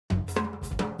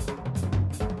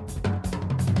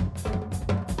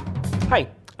Hi,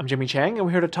 I'm Jimmy Chang, and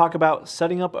we're here to talk about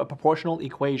setting up a proportional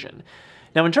equation.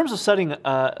 Now, in terms of setting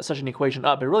such an equation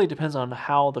up, it really depends on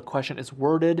how the question is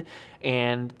worded,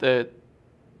 and the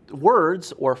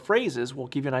words or phrases will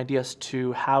give you an idea as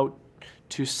to how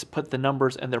to put the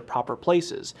numbers in their proper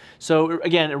places. So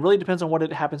again, it really depends on what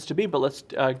it happens to be, but let's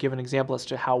give an example as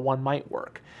to how one might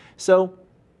work. So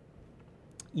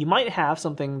you might have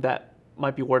something that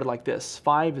might be worded like this: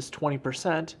 5 is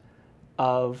 20%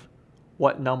 of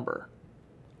what number?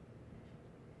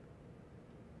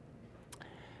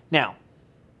 Now,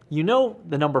 you know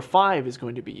the number 5 is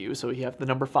going to be used, so you have the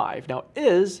number 5. Now,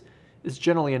 is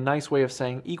generally a nice way of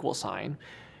saying equal sign.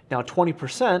 Now,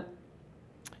 20%,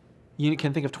 you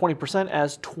can think of 20%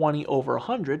 as 20 over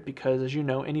 100, because as you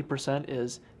know, any percent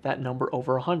is that number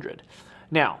over 100.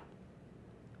 Now,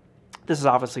 this is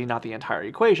obviously not the entire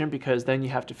equation, because then you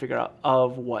have to figure out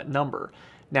of what number.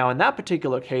 Now, in that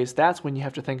particular case, that's when you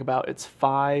have to think about it's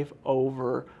 5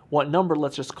 over what number.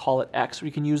 Let's just call it x. Or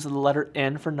you can use the letter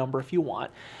n for number if you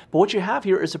want. But what you have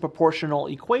here is a proportional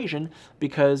equation,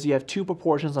 because you have two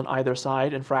proportions on either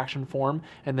side in fraction form.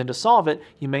 And then to solve it,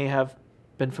 you may have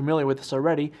been familiar with this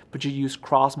already, but you use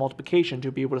cross multiplication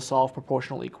to be able to solve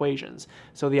proportional equations.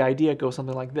 So the idea goes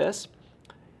something like this: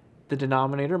 the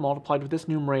denominator multiplied with this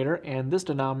numerator, and this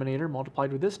denominator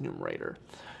multiplied with this numerator.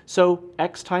 So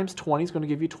x times 20 is going to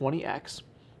give you 20x,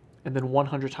 and then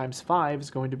 100 times 5 is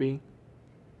going to be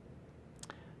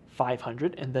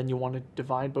 500, and then you want to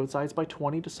divide both sides by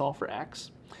 20 to solve for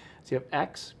x. So you have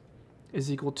x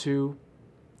is equal to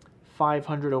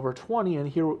 500 over 20, and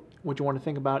here what you want to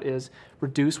think about is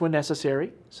reduce when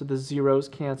necessary, so the zeros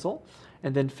cancel,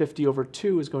 and then 50 over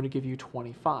 2 is going to give you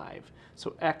 25.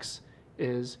 So x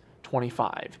is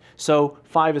 25. So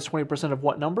 5 is 20% of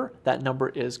what number? That number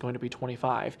is going to be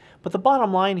 25. But the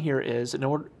bottom line here is, in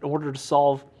order to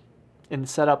solve and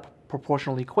set up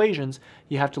proportional equations,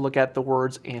 you have to look at the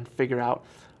words and figure out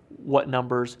what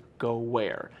numbers go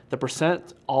where. The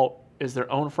percent is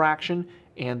their own fraction,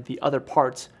 and the other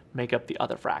parts make up the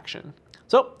other fraction.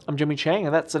 So I'm Jimmy Chang,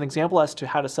 and that's an example as to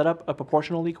how to set up a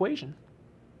proportional equation.